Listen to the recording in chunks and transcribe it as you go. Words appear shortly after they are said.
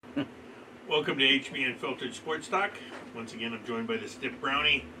Welcome to HB Unfiltered Sports Talk. Once again, I'm joined by the Stiff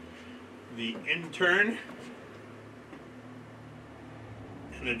Brownie, the intern,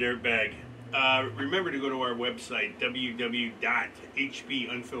 and the dirtbag. Remember to go to our website,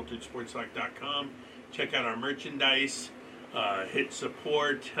 www.hbunfilteredsportstalk.com. Check out our merchandise. Hit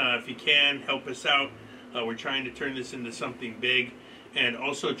support if you can. Help us out. We're trying to turn this into something big. And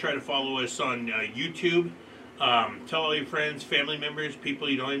also try to follow us on YouTube. Tell all your friends, family members, people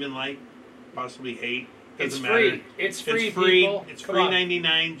you don't even like, possibly hate. Doesn't matter. Free. It's free. People. It's free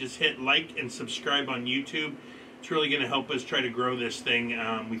 $3.99. Just hit like and subscribe on YouTube. It's really going to help us try to grow this thing.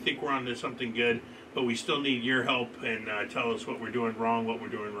 We think we're on to something good, but we still need your help and tell us what we're doing wrong, what we're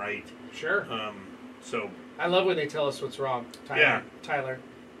doing right. Sure. So I love when they tell us what's wrong. Tyler. Yeah. Tyler.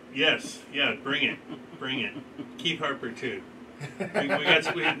 Yes, yeah, bring it, bring it. Keith Harper too. We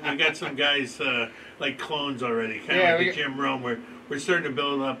got some guys like clones already, kind of like Jim Rome. We're starting to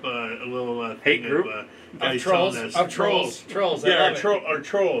build up a little hate group of guys trolls. telling us Of trolls. Yeah, our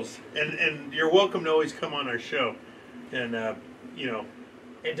trolls, and you're welcome to always come on our show, and and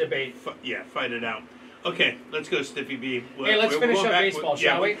debate. Fight it out. Okay, let's go, Stiffy B. Hey, let's finish up baseball,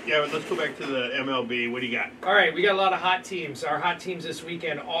 shall we? Yeah, let's go back to the MLB. What do you got? All right, we got a lot of hot teams. Our hot teams this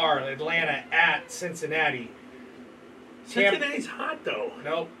weekend are Atlanta at Cincinnati. Cincinnati's hot though.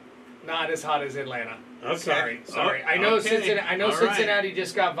 Nope, not as hot as Atlanta. Okay. Sorry. I know okay. Cincinnati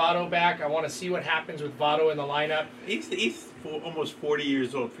just got Votto back. I want to see what happens with Votto in the lineup. He's almost 40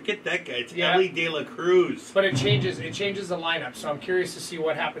 years old. Forget that guy. It's Yeah. Ellie De La Cruz. But it changes the lineup, so I'm curious to see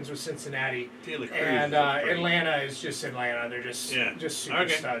what happens with Cincinnati. De La Cruz And Atlanta is just Atlanta. They're just super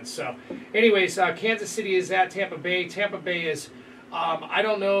Okay. studs. So, anyways, Kansas City is at Tampa Bay. Tampa Bay is, I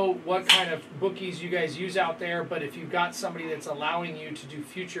don't know what kind of bookies you guys use out there, but if you've got somebody that's allowing you to do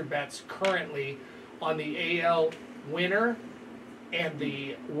future bets currently on the AL winner and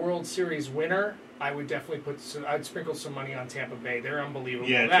the World Series winner, I would definitely I'd sprinkle some money on Tampa Bay. They're unbelievable.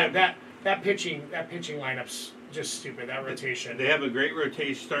 Yeah, that pitching lineup's just stupid. That rotation. They have a great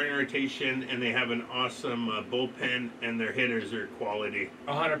starting rotation, and they have an awesome bullpen, and their hitters are quality.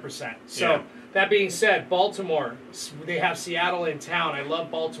 100%. So that being said, Baltimore, they have Seattle in town. I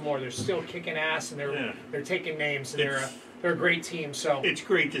love Baltimore. They're still kicking ass, and they're taking names, and they're a great team. So it's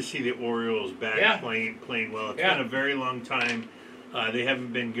great to see the Orioles back playing well. It's been a very long time. They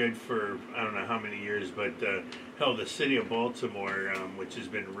haven't been good for I don't know how many years, but hell, the city of Baltimore, which has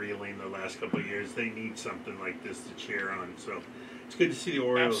been reeling the last couple of years, they need something like this to cheer on. So it's good to see the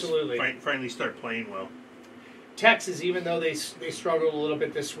Orioles finally start playing well. Texas, even though they struggled a little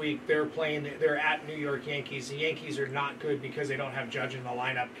bit this week, they're at New York Yankees. The Yankees are not good because they don't have Judge in the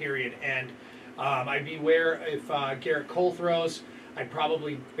lineup, period. And I'd beware if Garrett Cole throws. I'd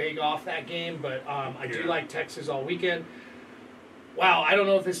probably beg off that game, but I do like Texas all weekend. Wow, I don't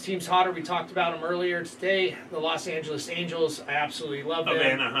know if this team's hotter. We talked about them earlier today. The Los Angeles Angels, I absolutely love them. Of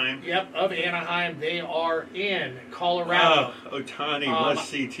Anaheim? Yep, of Anaheim. They are in Colorado. Ohtani,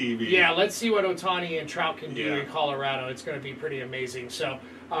 must-see TV. Yeah, let's see what Ohtani and Trout can do in Colorado. It's going to be pretty amazing. So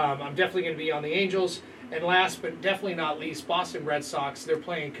I'm definitely going to be on the Angels. And last but definitely not least, Boston Red Sox. They're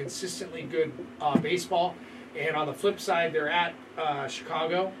playing consistently good baseball. And on the flip side, they're at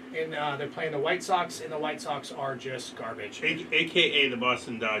Chicago, and they're playing the White Sox, and the White Sox are just garbage. AKA the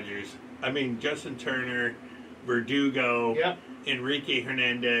Boston Dodgers. I mean, Justin Turner, Verdugo, Enrique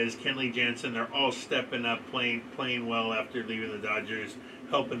Hernandez, Kenley Jansen, they're all stepping up, playing well after leaving the Dodgers,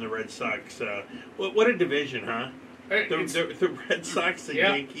 helping the Red Sox. What a division, huh? The Red Sox, the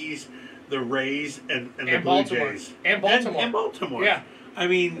Yankees, the Rays, and the Blue Jays. And Baltimore. And Baltimore. Yeah. I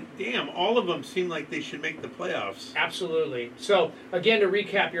mean, damn, all of them seem like they should make the playoffs. Absolutely. So, again, to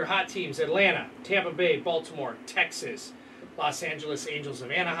recap, your hot teams, Atlanta, Tampa Bay, Baltimore, Texas, Los Angeles Angels of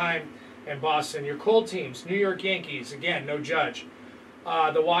Anaheim, and Boston. Your cold teams, New York Yankees, again, no Judge.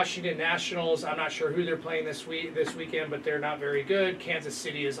 The Washington Nationals, I'm not sure who they're playing this weekend, but they're not very good. Kansas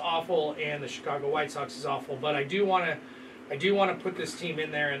City is awful, and the Chicago White Sox is awful. But I do want to put this team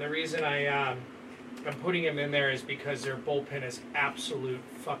in there, and the reason I'm putting him in there is because their bullpen is absolute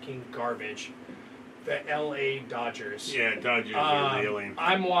fucking garbage. The LA Dodgers. Yeah, Dodgers are reeling.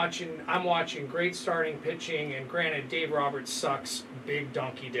 I'm watching great starting pitching, and granted, Dave Roberts sucks, big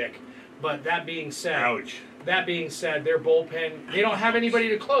donkey dick. But that being said, ouch. that being said, their bullpen, they don't have anybody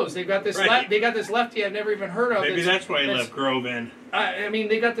to close. They've got this they got this lefty I've never even heard of. Maybe that's why he left Grove in. I mean,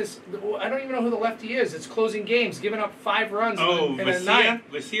 they got this. I don't even know who the lefty is. It's closing games, giving up 5 runs in a ninth.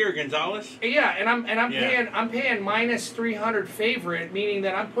 Vesia or Gonzalez? Yeah, and I'm paying minus 300 favorite, meaning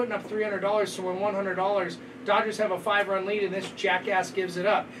that I'm putting up $300 to win $100. Dodgers have a 5-run lead, and this jackass gives it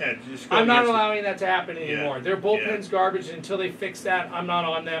up. Yeah, I'm not allowing that to happen anymore. Their bullpen's garbage. Until they fix that, I'm not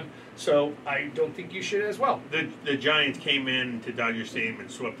on them. So I don't think you should as well. The Giants came in to Dodger Stadium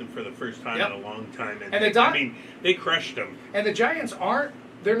and swept them for the first time in a long time, and they crushed them. And the Giants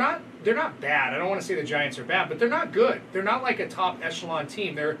they're not bad. I don't want to say the Giants are bad, but they're not good. They're not like a top echelon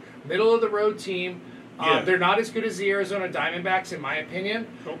team. They're middle of the road team. They're not as good as the Arizona Diamondbacks, in my opinion.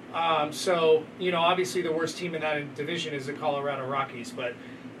 Nope. So, obviously the worst team in that division is the Colorado Rockies. But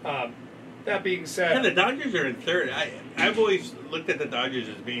that being said... the Dodgers are in third. I've always looked at the Dodgers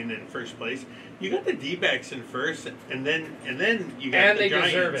as being in first place. You got the D-backs in first, and then you got the Giants. And they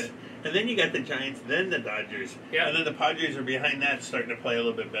deserve it. And then you got the Giants, then the Dodgers. Yep. And then the Padres are behind that, starting to play a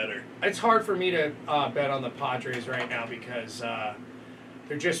little bit better. It's hard for me to bet on the Padres right now because...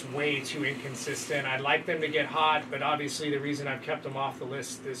 they're just way too inconsistent. I'd like them to get hot, but obviously the reason I've kept them off the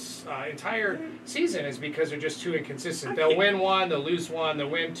list this entire season is because they're just too inconsistent. They'll win 1, they'll lose 1, they'll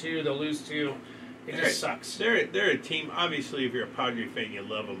win 2, they'll lose 2. It just sucks. They're a team, obviously if you're a Padre fan you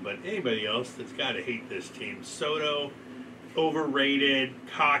love them, but anybody else that's got to hate this team. Soto, overrated,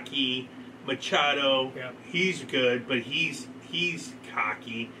 cocky. Machado, he's good, but he's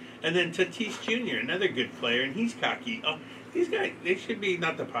cocky. And then Tatis Jr., another good player, and he's cocky. Oh, these guys, they should be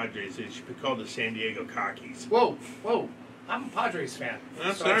not the Padres. They should be called the San Diego Cockies. Whoa. I'm a Padres fan.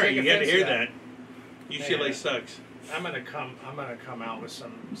 I'm sorry, you got to hear that. UCLA sucks. I'm gonna come out with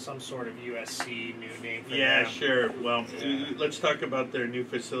some sort of USC new name for them. Yeah, sure. Well, let's talk about their new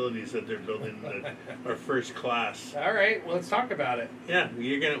facilities that they're building. Our first class. All right, well, let's talk about it. Yeah,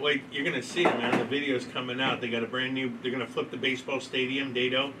 you're gonna see it, man. The video's coming out. They got a brand new. They're gonna flip the baseball stadium,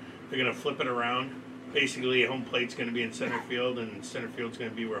 Dado. They're gonna flip it around. Basically, home plate's going to be in center field, and center field's going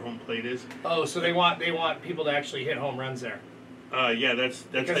to be where home plate is. Oh, so they want people to actually hit home runs there. Yeah, that's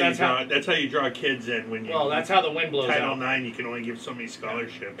how you draw kids in when you. Well, that's how the wind blows Title out. IX, you can only give so many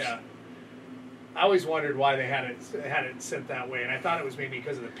scholarships. Yeah. I always wondered why they had it set that way, and I thought it was maybe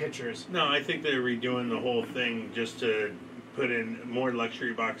because of the pitchers. No, I think they're redoing the whole thing just to put in more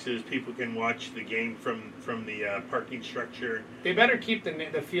luxury boxes. People can watch the game from the parking structure. They better keep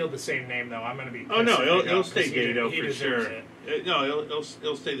the field the same name, though. I'm going to be. Oh no, it'll stay Gato for sure. No,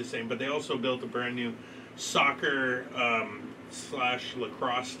 it'll stay the same. But they also built a brand new soccer /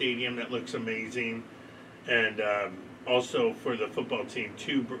 lacrosse stadium that looks amazing, and also for the football team,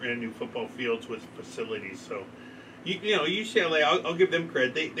 2 brand new football fields with facilities. So, UCLA, I'll give them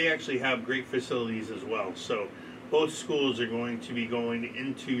credit. They actually have great facilities as well. So. Both schools are going to be going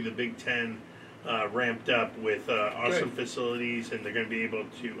into the Big Ten ramped up with awesome facilities, and they're going to be able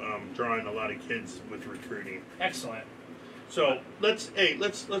to draw in a lot of kids with recruiting. Excellent. So let's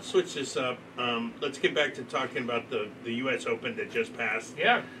switch this up. Let's get back to talking about the U.S. Open that just passed.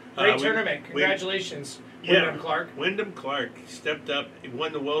 Yeah, great tournament. Congratulations, Wyndham Clark. Wyndham Clark stepped up. He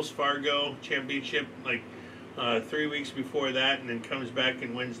won the Wells Fargo Championship 3 weeks before that, and then comes back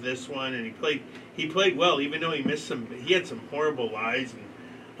and wins this one. And he played well, even though he missed some. He had some horrible lies,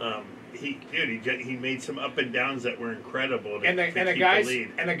 and he made some up and downs that were incredible. The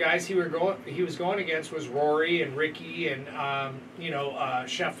guys he was going against was Rory and Ricky and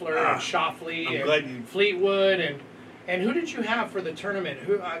Scheffler and Schauffele and Fleetwood and who did you have for the tournament?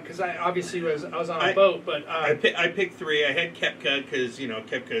 Who? Because I obviously was on a boat, but I picked 3. I had Koepka because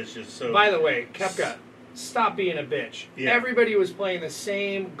Koepka is just so. By the way, Koepka. Stop being a bitch. Yeah. Everybody was playing the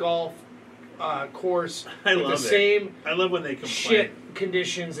same golf course with the same I love when they complain. Shit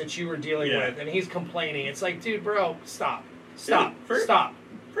conditions that you were dealing with, and he's complaining. It's like, dude, bro, stop. Stop. First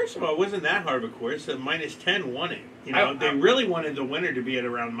of all, it wasn't that hard of a course. The -10 won it. They really wanted the winner to be at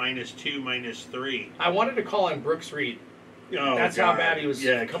around -2, -3. I wanted to call him Brooks Reed. Oh, that's how bad he was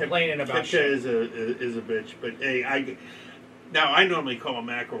complaining about shit. Koepka is a bitch, but hey, Now, I normally call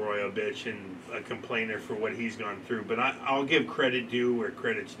McIlroy a bitch and a complainer for what he's gone through, but I'll give credit due where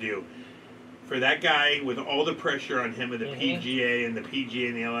credit's due. For that guy, with all the pressure on him of the PGA and the PGA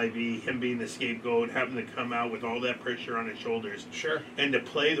and the LIV, him being the scapegoat, having to come out with all that pressure on his shoulders, and to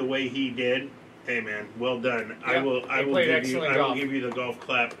play the way he did, hey man, well done. Yep. I will give you the golf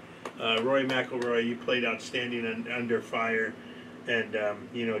clap. Rory McIlroy, you played outstanding under fire. And,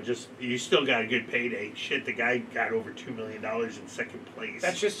 you still got a good payday. Shit, the guy got over $2 million in second place.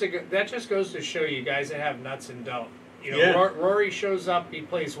 That just goes to show you guys that have nuts and don't. Rory shows up, he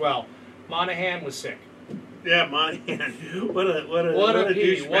plays well. Monahan was sick. Yeah, Monahan. What a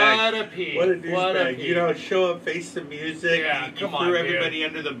douchebag. What a pee. What a douchebag. You know, show up, face the music. Yeah, you come threw on, everybody dude.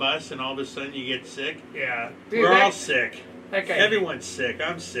 under the bus, and all of a sudden you get sick. Yeah. Dude, we're all sick. That guy. Everyone's sick.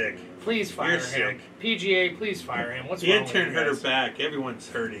 I'm sick. Please fire You're him. sick. PGA, please fire him. What's the wrong with intern you hurt her guys? back. Everyone's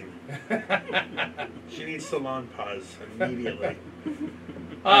hurting. She needs salon pause immediately.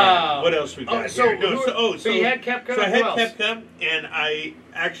 What else we got? So here? No, so you had Koepka. So I who had else? Koepka, and I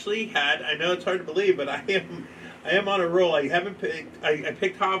actually had. I know it's hard to believe, but I am on a roll. I haven't picked. I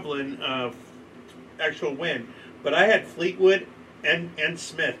picked Hovland, actual win, but I had Fleetwood and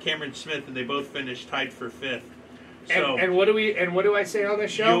Smith, Cameron Smith, and they both finished tied for fifth. So And what do I say on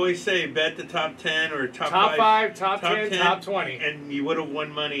this show? you always say bet the top 10 or top 5, top 10, top 20. and you would have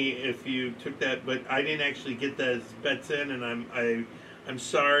won money if you took that. But I didn't actually get those bets in, and I'm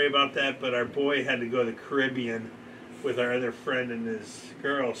sorry about that. But our boy had to go to the Caribbean with our other friend and his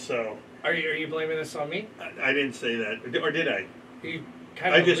girl. So Are you blaming this on me? I didn't say that, or did I? You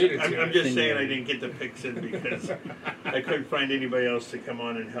kind of alluded to I'm it. just saying I didn't get the picks in because I couldn't find anybody else to come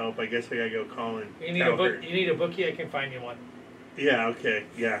on and help. I guess I gotta go call in. You need a bookie. I can find you one. Yeah. Okay.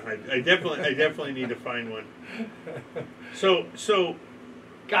 Yeah. I definitely need to find one. So.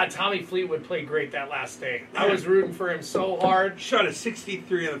 God, Tommy Fleetwood played great that last day. I was rooting for him so hard. Shot a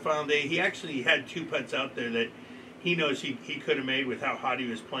 63 on the final day. He actually had two putts out there that he knows he could have made with how hot he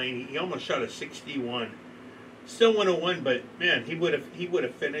was playing. He almost shot a 61. Still 101, but man, he would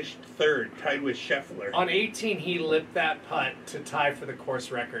have finished third, tied with Scheffler. On 18, he lipped that putt to tie for the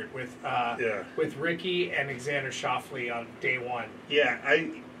course record with Ricky and Alexander Schauffele on day one. Yeah,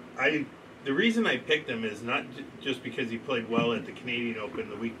 the reason I picked him is not just because he played well at the Canadian Open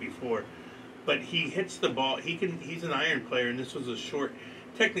the week before, but he hits the ball. He's an iron player, and this was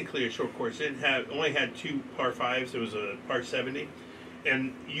technically a short course. It only had two par fives. It was a par 70.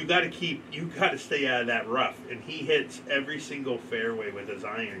 And you got to stay out of that rough. And he hits every single fairway with his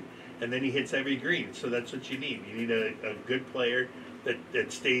iron, and then he hits every green. So that's what you need. You need a good player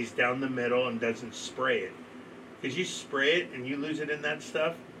that stays down the middle and doesn't spray it. Because you spray it and you lose it in that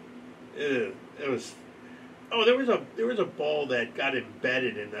stuff. It was. Oh, there was a ball that got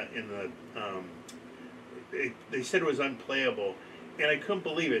embedded in the. They said it was unplayable, and I couldn't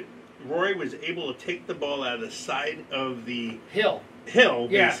believe it. Rory was able to take the ball out of the side of the hill,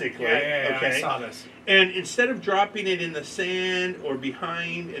 basically. Yeah, okay? I saw this. And instead of dropping it in the sand or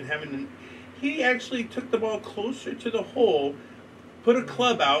behind and he actually took the ball closer to the hole, put a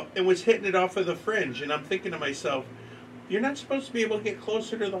club out, and was hitting it off of the fringe. And I'm thinking to myself, you're not supposed to be able to get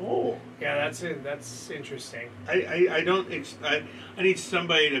closer to the hole. Yeah, that's it. That's interesting. I need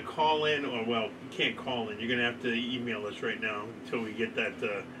somebody to call in, or well, you can't call in. You're gonna have to email us right now until we get that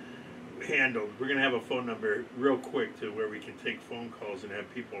handled. We're gonna have a phone number real quick to where we can take phone calls and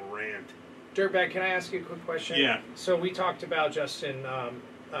have people rant. Dirtbag, can I ask you a quick question? Yeah. So we talked about Dustin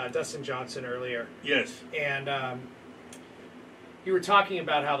Johnson earlier. Yes. And you were talking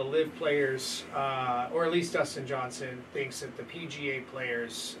about how the LIV players, or at least Dustin Johnson, thinks that the PGA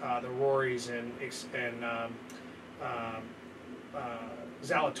players, the Rorys and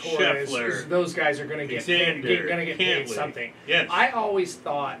Zalatoris, those guys are going to get paid something. Yes. I always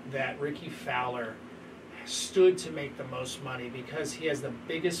thought that Ricky Fowler stood to make the most money because he has the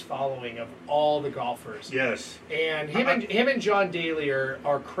biggest following of all the golfers. Yes. And him and John Daly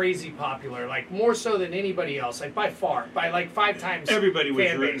are crazy popular, like more so than anybody else, like by far, by like 5 times. Everybody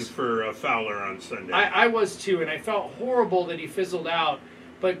was rooting for Fowler on Sunday. I was too, and I felt horrible that he fizzled out.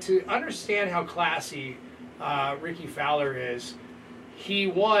 But to understand how classy Ricky Fowler is, he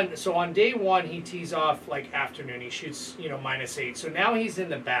won. So on day one, he tees off like afternoon. He shoots, -8. So now he's in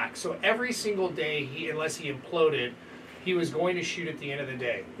the back. So every single day, unless he imploded, he was going to shoot at the end of the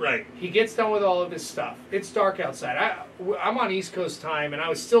day. Right. He gets done with all of his stuff. It's dark outside. I'm on East Coast time, and I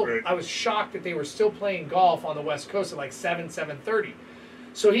was shocked that they were still playing golf on the West Coast at like 7:30.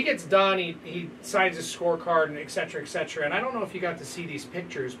 So he gets done. He signs his scorecard and et cetera, et cetera. And I don't know if you got to see these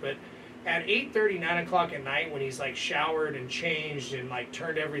pictures, but at 8:30, 9 o'clock at night, when he's like showered and changed and like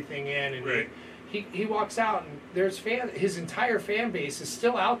turned everything in, and right. he walks out, and there's his entire fan base is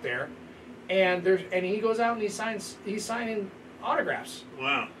still out there, and he goes out and he's signing autographs.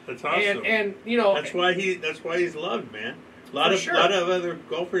 Wow, that's awesome. And that's why he's loved, man. A lot of other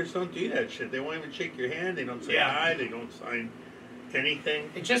golfers don't do that shit. They won't even shake your hand. They don't say hi. They don't sign anything.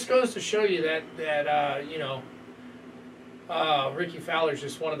 It just goes to show you that Ricky Fowler's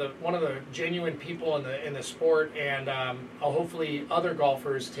just one of the genuine people in the sport, and hopefully other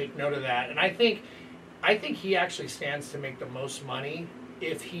golfers take note of that. And I think he actually stands to make the most money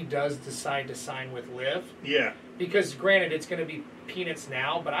if he does decide to sign with LIV. Yeah. because granted it's going to be peanuts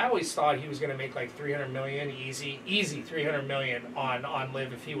now, but I always thought he was going to make like $300 million, easy $300 million on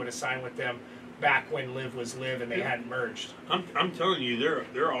Live if he would have signed with them back when Live was Live and they hadn't merged. I'm telling you,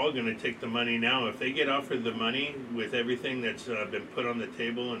 they're all going to take the money now. If they get offered the money with everything that's been put on the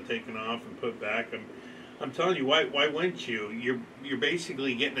table and taken off and put back, I'm telling you, why wouldn't you? You're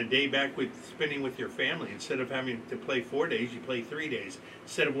basically getting a day back with spending with your family. Instead of having to play 4 days, you play 3 days.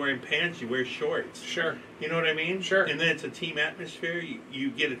 Instead of wearing pants, you wear shorts. Sure. You know what I mean? Sure. And then it's a team atmosphere.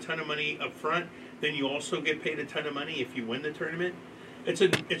 You get a ton of money up front. Then you also get paid a ton of money if you win the tournament. It's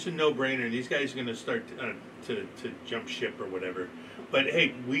a no-brainer. These guys are going to start to jump ship or whatever. But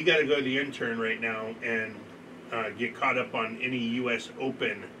hey, we got to go to the intern right now and get caught up on any U.S.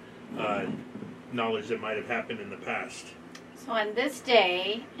 Open knowledge that might have happened in the past. So on this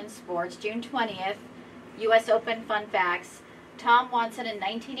day in sports, June 20th, U.S. Open fun facts. Tom Watson in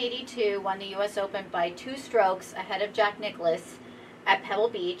 1982 won the U.S. Open by 2 strokes ahead of Jack Nicklaus at Pebble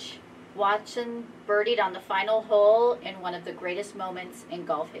Beach. Watson birdied on the final hole in one of the greatest moments in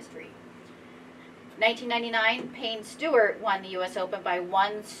golf history. 1999, Payne Stewart won the U.S. Open by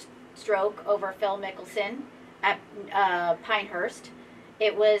 1 stroke over Phil Mickelson at Pinehurst.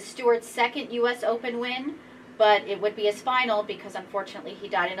 It was Stewart's second U.S. Open win, but it would be his final because unfortunately he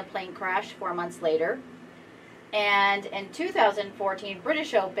died in a plane crash 4 months later. And in 2014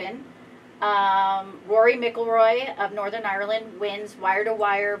 British Open, Rory McIlroy of Northern Ireland wins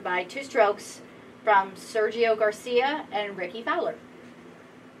wire-to-wire by 2 strokes from Sergio Garcia and Ricky Fowler.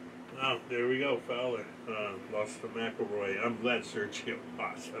 Oh, there we go, Fowler. Lost to McIlroy. I'm glad Sergio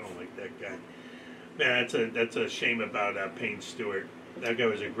lost. I don't like that guy. Man, that's a shame about Payne Stewart. That guy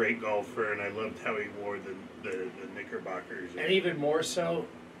was a great golfer, and I loved how he wore the knickerbockers. And even more so,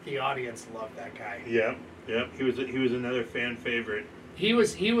 the audience loved that guy. Yeah. He was another fan favorite. He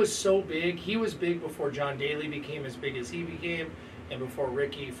was so big. He was big before John Daly became as big as he became, and before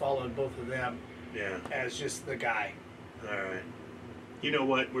Ricky followed both of them. Yeah. As just the guy. All right. You know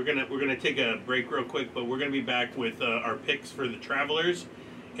what? We're gonna take a break real quick, but we're gonna be back with our picks for the Travelers,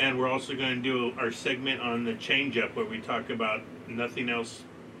 and we're also gonna do our segment on the change-up where we talk about nothing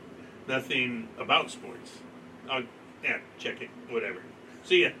about sports. Yeah, check it. Whatever.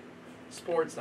 See ya. Sports.